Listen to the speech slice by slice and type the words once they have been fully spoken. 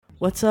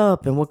What's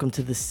up, and welcome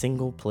to the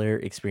Single Player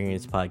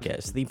Experience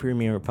Podcast, the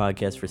premier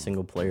podcast for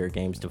single player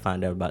games to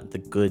find out about the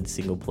good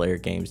single player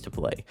games to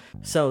play.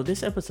 So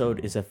this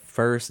episode is a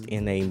first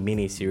in a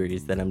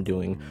mini-series that I'm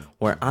doing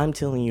where I'm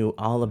telling you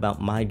all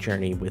about my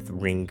journey with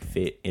Ring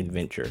Fit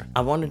Adventure.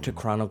 I wanted to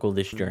chronicle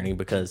this journey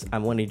because I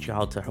wanted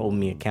y'all to hold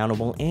me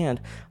accountable,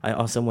 and I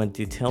also wanted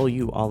to tell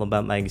you all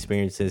about my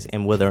experiences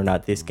and whether or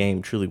not this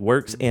game truly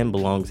works and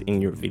belongs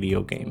in your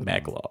video game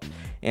backlog.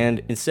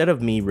 And instead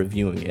of me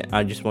reviewing it,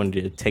 I just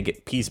wanted to take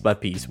it piece by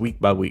piece, week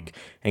by week,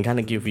 and kind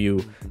of give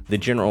you the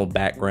general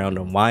background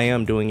on why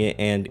I'm doing it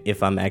and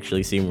if I'm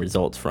actually seeing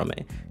results from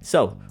it.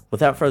 So,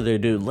 without further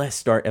ado, let's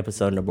start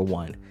episode number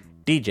 1.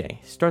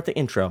 DJ, start the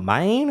intro,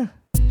 man.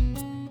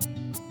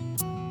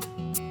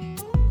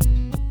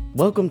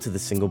 Welcome to the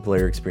Single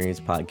Player Experience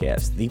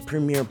Podcast, the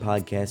premier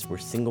podcast where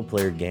single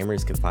player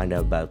gamers can find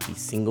out about the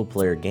single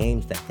player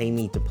games that they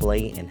need to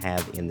play and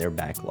have in their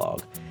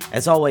backlog.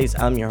 As always,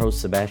 I'm your host,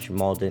 Sebastian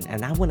Malden,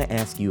 and I want to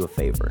ask you a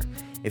favor.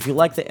 If you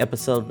like the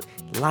episode,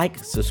 like,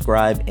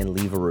 subscribe, and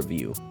leave a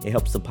review. It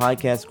helps the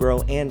podcast grow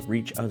and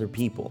reach other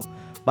people.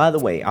 By the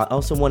way, I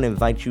also want to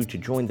invite you to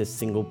join the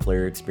Single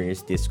Player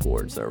Experience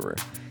Discord server.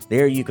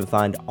 There you can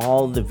find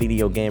all the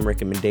video game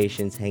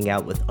recommendations, hang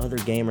out with other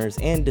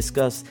gamers, and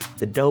discuss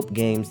the dope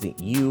games that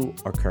you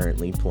are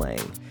currently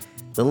playing.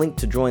 The link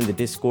to join the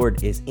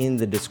Discord is in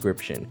the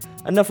description.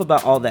 Enough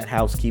about all that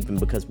housekeeping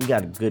because we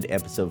got a good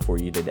episode for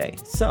you today.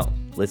 So,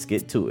 let's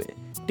get to it.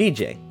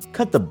 DJ,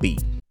 cut the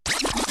beat.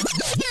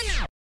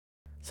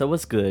 So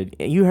what's good?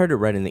 You heard it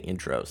right in the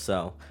intro.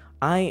 So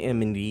I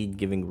am indeed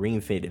giving Ring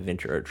Fit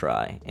Adventure a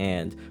try.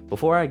 And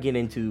before I get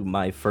into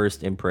my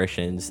first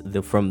impressions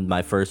from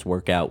my first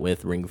workout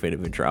with Ring Fit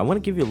Adventure, I want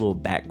to give you a little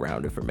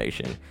background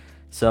information.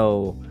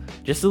 So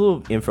just a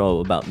little info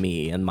about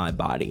me and my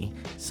body.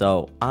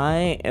 So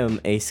I am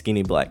a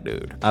skinny black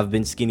dude. I've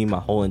been skinny my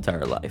whole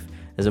entire life.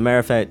 As a matter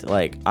of fact,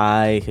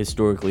 I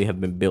historically have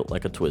been built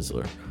like a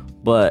Twizzler.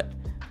 But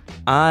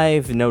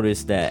I've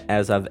noticed that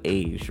as I've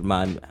aged,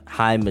 my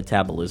high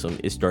metabolism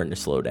is starting to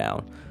slow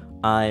down.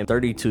 I'm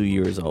 32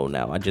 years old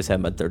now. I just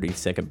had my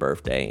 32nd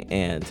birthday,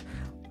 and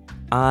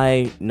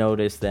I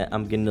noticed that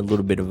I'm getting a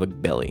little bit of a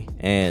belly,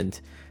 and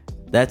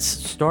that's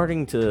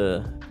starting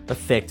to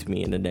affect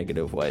me in a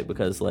negative way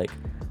because,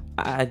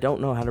 I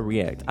don't know how to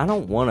react. I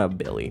don't want a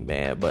belly,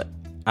 man, but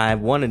I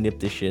want to nip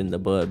this shit in the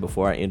bud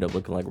before I end up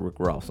looking like Rick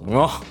Ross.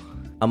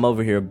 I'm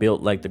over here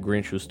built like the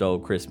Grinch who stole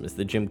Christmas,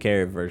 the Jim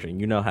Carrey version.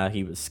 You know how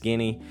he was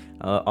skinny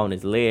on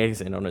his legs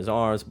and on his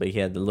arms, but he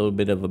had a little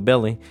bit of a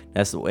belly.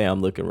 That's the way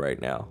I'm looking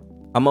right now.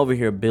 I'm over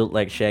here built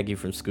like Shaggy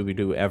from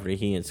Scooby-Doo after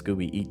he and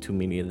Scooby eat too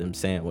many of them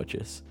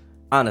sandwiches.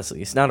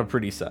 Honestly, it's not a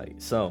pretty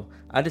sight. So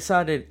I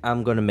decided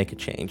I'm going to make a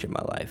change in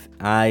my life.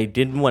 I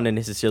didn't want to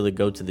necessarily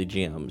go to the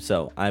gym.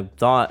 So I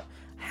thought,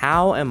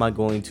 how am I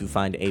going to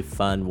find a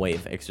fun way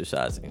of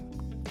exercising?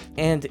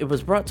 And it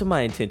was brought to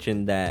my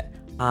attention that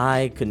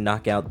I could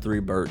knock out 3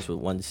 birds with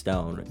 1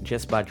 stone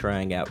just by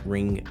trying out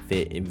Ring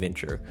Fit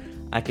Adventure.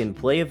 I can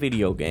play a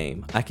video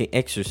game, I can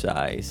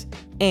exercise,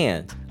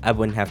 and I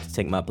wouldn't have to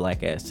take my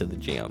black ass to the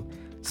gym.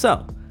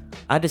 So,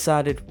 I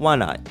decided, why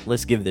not?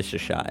 Let's give this a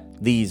shot.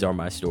 These are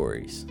my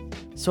stories.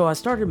 So I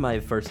started my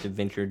first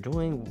adventure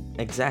doing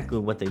exactly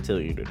what they tell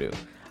you to do.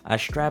 I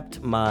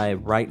strapped my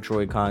right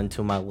Joy-Con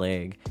to my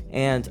leg,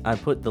 and I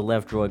put the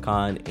left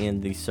Joy-Con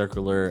in the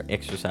circular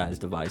exercise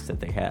device that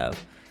they have.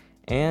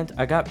 And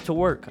I got to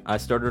work. I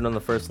started on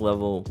the first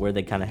level where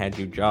they kind of had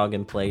you jog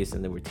in place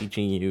and they were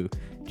teaching you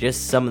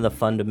just some of the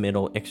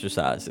fundamental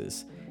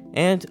exercises.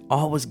 And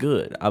all was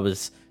good. I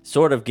was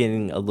sort of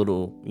getting a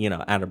little,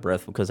 out of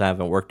breath because I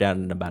haven't worked out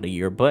in about a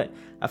year, but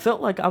I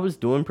felt like I was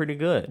doing pretty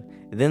good.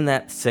 And then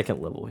that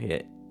second level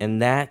hit,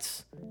 and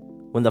that's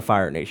when the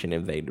Fire Nation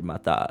invaded my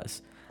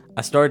thighs.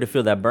 I started to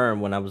feel that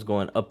burn when I was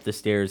going up the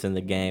stairs in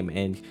the game,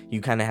 and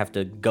you kind of have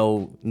to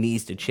go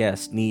knees to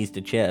chest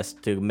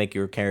to make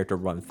your character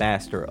run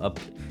faster up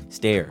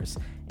stairs.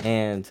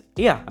 And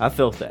yeah, I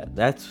felt that.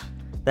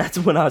 That's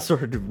when I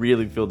started to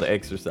really feel the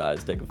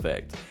exercise take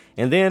effect.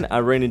 And then I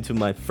ran into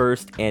my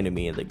first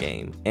enemy in the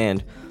game.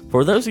 And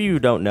for those of you who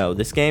don't know,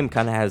 this game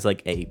kind of has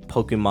like a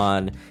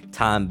Pokemon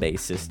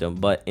time-based system,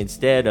 but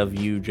instead of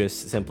you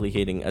just simply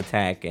hitting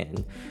attack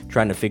and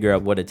trying to figure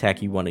out what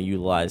attack you want to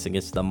utilize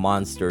against the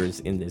monsters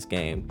in this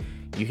game,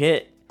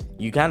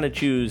 you kind of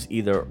choose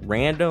either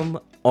random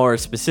or a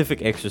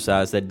specific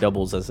exercise that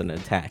doubles as an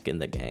attack in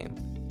the game.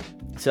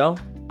 So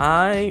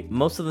I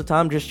most of the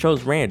time just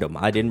chose random.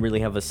 I didn't really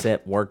have a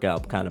set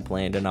workout kind of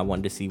planned, and I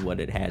wanted to see what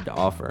it had to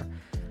offer.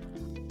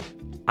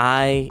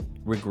 I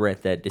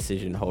regret that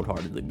decision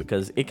wholeheartedly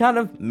because it kind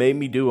of made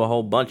me do a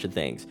whole bunch of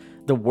things.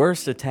 The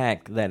worst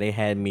attack that it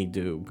had me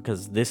do,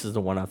 because this is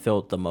the one I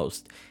felt the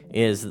most,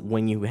 is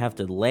when you have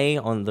to lay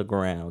on the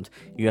ground.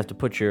 You have to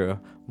put your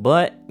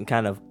butt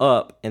kind of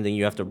up, and then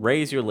you have to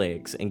raise your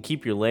legs and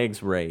keep your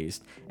legs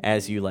raised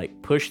as you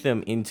push your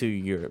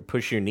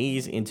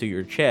knees into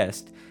your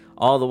chest,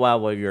 all the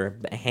while your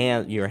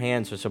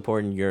hands are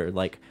supporting your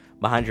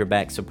behind your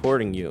back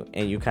supporting you,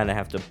 and you kind of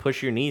have to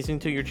push your knees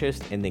into your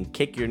chest and then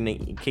kick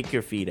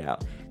your feet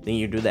out. Then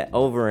you do that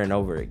over and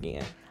over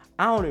again.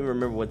 I don't even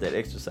remember what that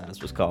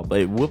exercise was called,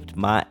 but it whooped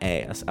my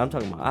ass. I'm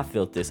talking about I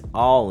felt this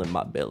all in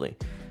my belly.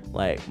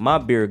 Like, my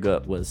beer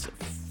gut was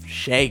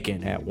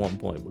shaking at one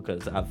point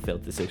because I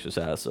felt this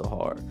exercise so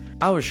hard.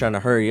 I was trying to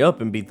hurry up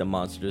and beat the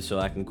monster so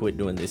I can quit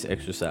doing this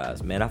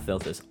exercise. Man, I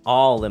felt this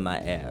all in my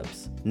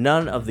abs.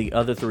 None of the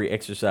other 3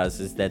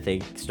 exercises that they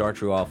start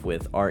you off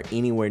with are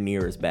anywhere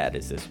near as bad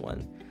as this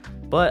one.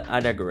 But I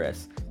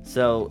digress.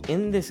 So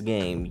in this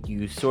game,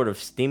 you sort of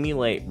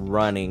stimulate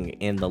running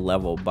in the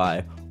level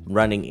by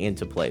running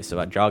into place, so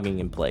by jogging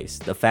in place.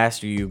 The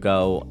faster you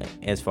go,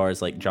 as far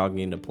as like jogging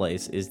into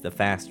place, is the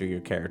faster your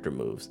character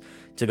moves.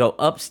 To go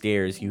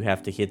upstairs, you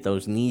have to hit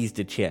those knees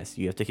to chest.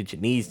 You have to hit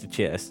your knees to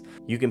chest.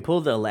 You can pull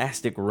the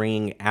elastic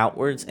ring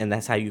outwards, and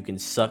that's how you can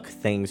suck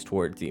things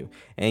towards you.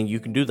 And you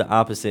can do the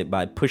opposite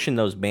by pushing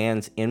those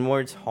bands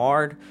inwards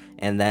hard,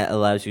 and that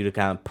allows you to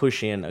kind of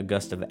push in a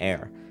gust of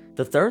air.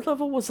 The third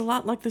level was a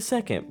lot like the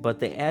second, but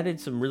they added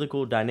some really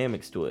cool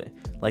dynamics to it.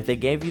 Like, they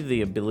gave you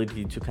the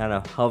ability to kind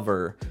of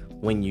hover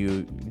when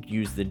you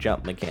use the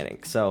jump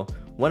mechanic. So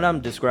what I'm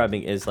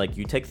describing is, like,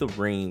 you take the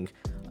ring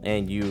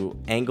and you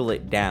angle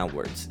it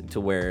downwards to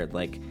where,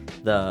 like,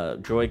 the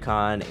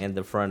Joy-Con and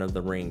the front of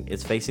the ring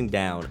is facing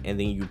down, and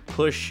then you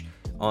push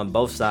on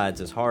both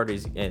sides as hard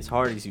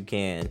as you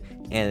can,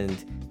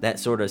 and that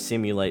sort of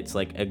simulates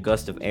like a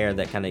gust of air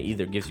that kind of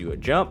either gives you a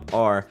jump,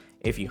 or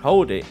if you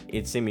hold it,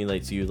 it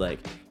simulates you like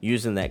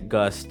using that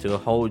gust to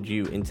hold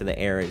you into the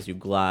air as you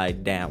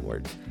glide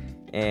downwards.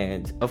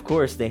 And of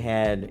course, they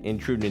had, in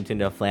true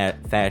Nintendo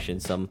fashion,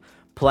 some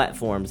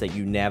platforms that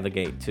you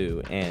navigate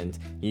to, and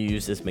you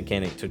use this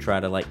mechanic to try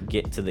to like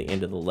get to the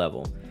end of the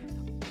level.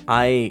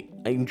 I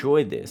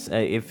enjoyed this.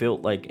 It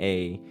felt like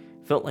a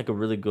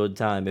really good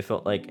time. It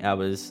felt like I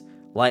was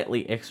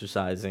lightly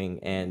exercising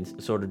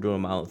and sort of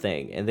doing my own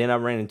thing. And then I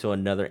ran into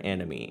another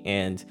enemy,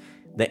 and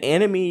the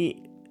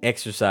enemy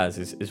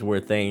exercises is where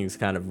things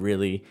kind of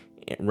really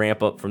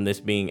ramp up from this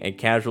being a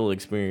casual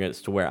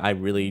experience to where I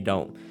really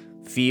don't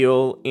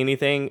feel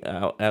anything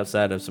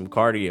outside of some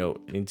cardio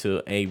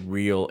into a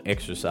real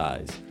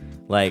exercise.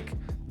 Like,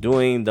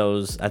 doing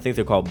those, I think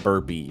they're called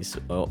burpees,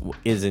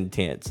 is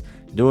intense.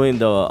 Doing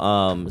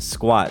the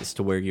squats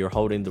to where you're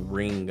holding the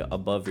ring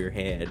above your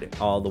head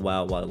all the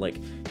while like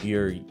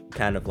you're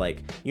kind of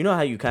like, you know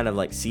how you kind of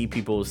like see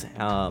people's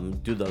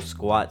do those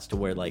squats to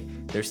where like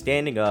they're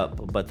standing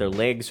up but their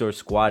legs are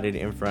squatted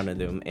in front of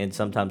them, and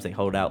sometimes they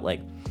hold out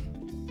like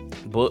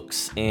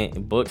books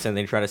and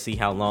they try to see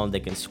how long they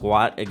can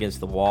squat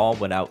against the wall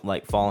without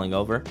like falling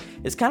over.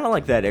 It's kind of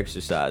like that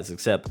exercise,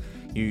 except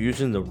you're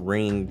using the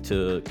ring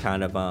to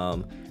kind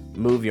of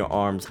move your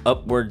arms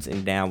upwards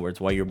and downwards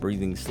while you're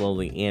breathing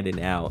slowly in and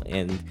out,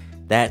 and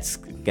that's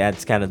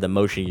kind of the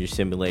motion you're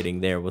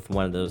simulating there with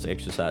one of those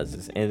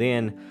exercises. And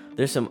then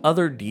there's some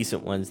other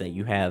decent ones that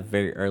you have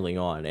very early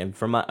on, and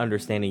from my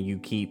understanding, you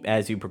keep,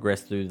 as you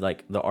progress through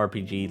like the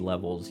RPG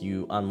levels,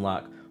 you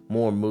unlock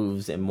more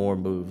moves and more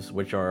moves,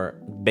 which are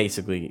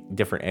basically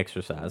different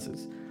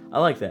exercises. I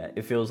like that.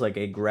 It feels like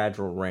a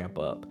gradual ramp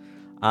up.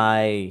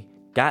 I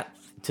got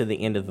to the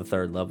end of the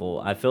third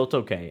level. I felt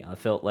okay. I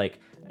felt like,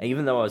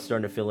 even though I was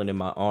starting to feel it in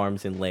my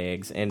arms and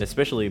legs, and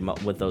especially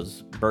with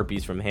those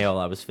burpees from hell,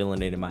 I was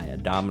feeling it in my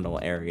abdominal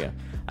area.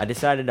 I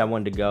decided I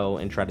wanted to go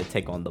and try to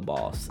take on the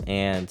boss.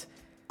 And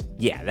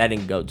yeah, that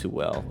didn't go too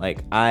well.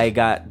 Like, I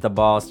got the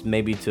boss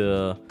maybe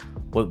to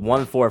with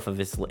 1/4 of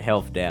his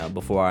health down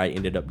before I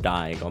ended up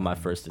dying on my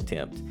first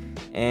attempt.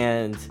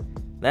 And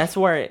that's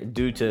where,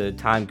 due to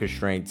time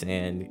constraints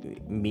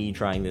and me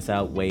trying this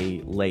out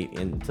way late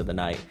into the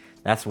night,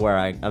 that's where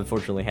I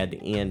unfortunately had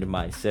to end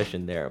my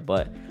session there.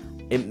 But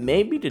it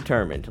made me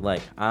determined.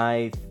 Like,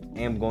 I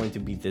am going to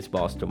beat this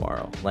boss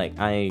tomorrow. Like,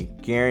 I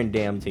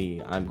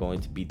guarantee I'm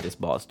going to beat this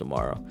boss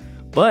tomorrow.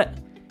 But,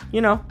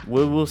 you know,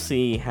 we'll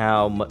see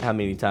how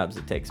many times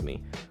it takes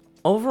me.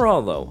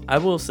 Overall, though, I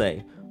will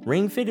say,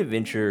 Ring Fit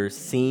Adventure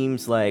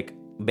seems like,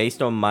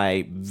 based on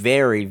my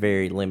very,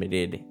 very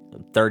limited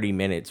 30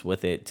 minutes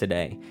with it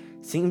today,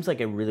 seems like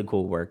a really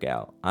cool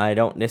workout. I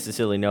don't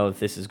necessarily know if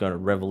this is going to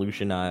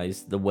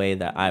revolutionize the way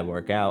that I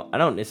work out. I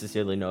don't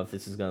necessarily know if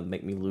this is going to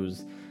make me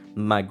lose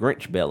my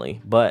Grinch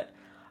belly, but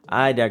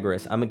I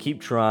digress. I'm going to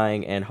keep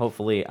trying, and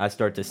hopefully I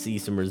start to see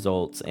some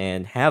results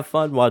and have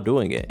fun while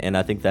doing it. And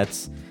I think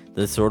that's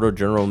the sort of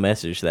general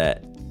message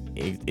that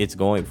it's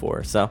going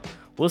for. So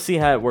we'll see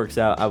how it works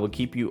out. I will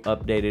keep you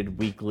updated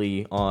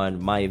weekly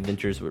on my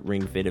adventures with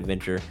Ring Fit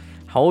Adventure.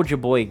 Hold your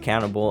boy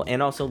accountable,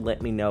 and also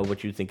let me know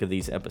what you think of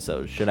these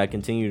episodes. Should I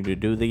continue to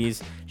do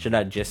these? Should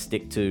I just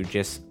stick to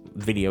just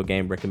video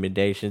game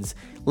recommendations?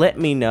 Let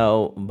me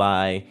know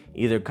by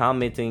either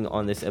commenting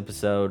on this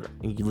episode,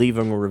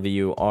 leaving a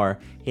review, or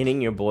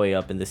hitting your boy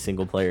up in the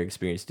Single Player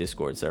Experience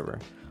Discord server.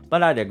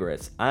 But I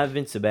digress. I've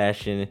been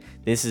Sebastian.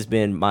 This has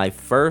been my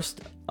first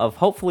of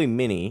hopefully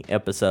many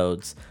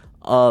episodes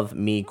of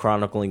me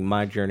chronicling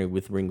my journey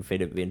with Ring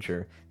Fit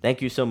Adventure.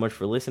 Thank you so much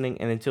for listening,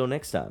 and until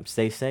next time,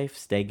 stay safe,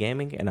 stay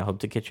gaming, and I hope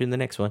to catch you in the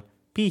next one.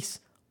 Peace.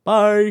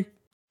 Bye.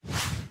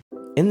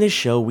 In this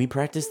show, we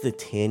practice the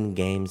 10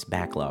 games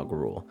backlog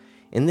rule.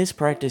 In this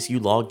practice, you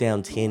log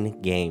down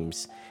 10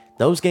 games.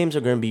 Those games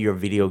are going to be your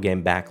video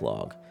game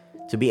backlog.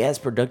 To be as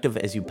productive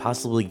as you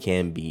possibly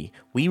can be,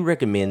 we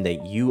recommend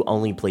that you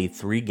only play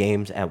 3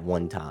 games at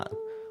one time.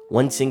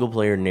 One single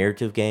player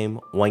narrative game,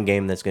 one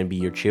game that's going to be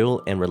your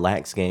chill and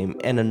relax game,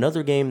 and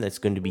another game that's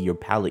going to be your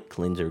palate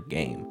cleanser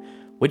game,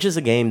 which is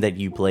a game that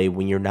you play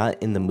when you're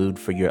not in the mood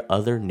for your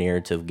other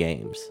narrative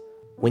games.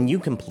 When you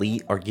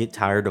complete or get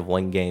tired of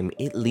one game,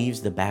 it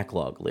leaves the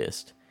backlog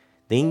list.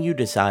 Then you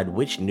decide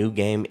which new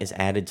game is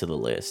added to the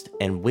list,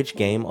 and which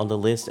game on the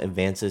list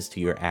advances to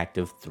your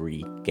active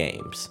 3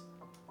 games.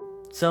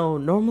 So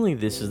normally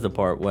this is the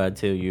part where I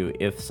tell you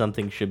if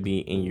something should be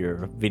in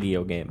your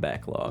video game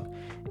backlog.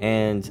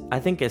 And I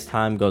think as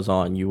time goes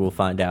on, you will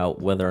find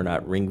out whether or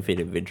not Ring Fit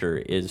Adventure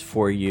is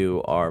for you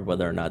or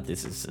whether or not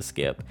this is a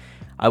skip.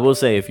 I will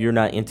say if you're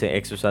not into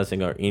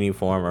exercising or any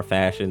form or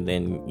fashion,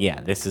 then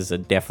yeah, this is a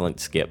definite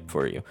skip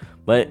for you.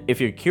 But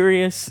if you're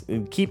curious,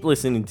 keep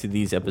listening to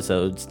these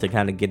episodes to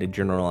kind of get a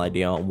general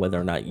idea on whether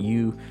or not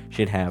you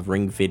should have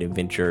Ring Fit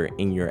Adventure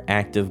in your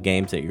active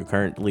games that you're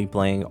currently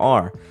playing,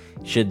 or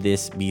should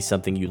this be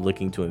something you're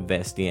looking to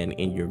invest in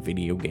your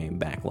video game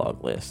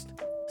backlog list.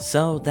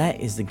 So that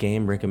is the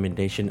game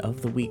recommendation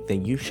of the week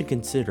that you should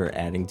consider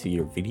adding to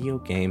your video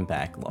game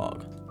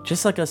backlog.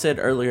 Just like I said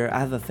earlier, I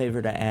have a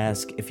favor to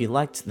ask. If you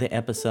liked the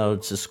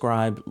episode,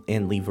 subscribe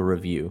and leave a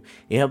review.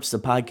 It helps the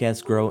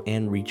podcast grow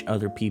and reach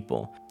other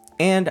people.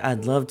 And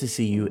I'd love to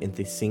see you in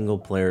the Single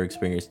Player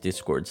Experience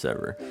Discord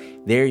server.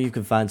 There you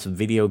can find some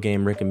video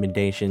game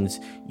recommendations.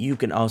 You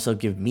can also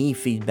give me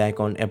feedback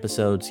on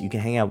episodes. You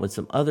can hang out with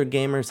some other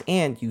gamers,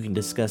 and you can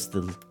discuss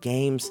the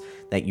games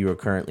that you are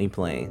currently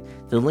playing.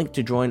 The link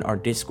to join our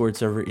Discord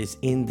server is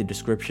in the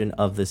description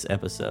of this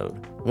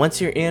episode.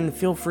 Once you're in,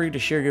 feel free to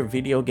share your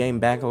video game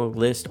backlog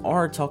list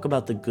or talk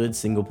about the good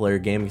single player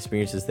game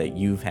experiences that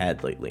you've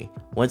had lately.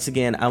 Once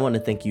again, I want to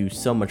thank you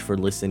so much for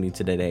listening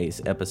to today's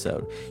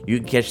episode. You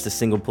can catch the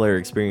Single Player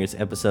Experience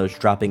episodes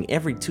dropping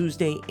every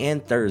Tuesday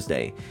and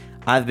Thursday.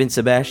 I've been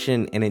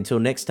Sebastian, and until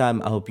next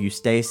time, I hope you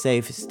stay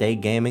safe, stay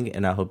gaming,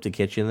 and I hope to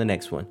catch you in the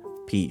next one.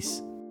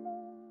 Peace.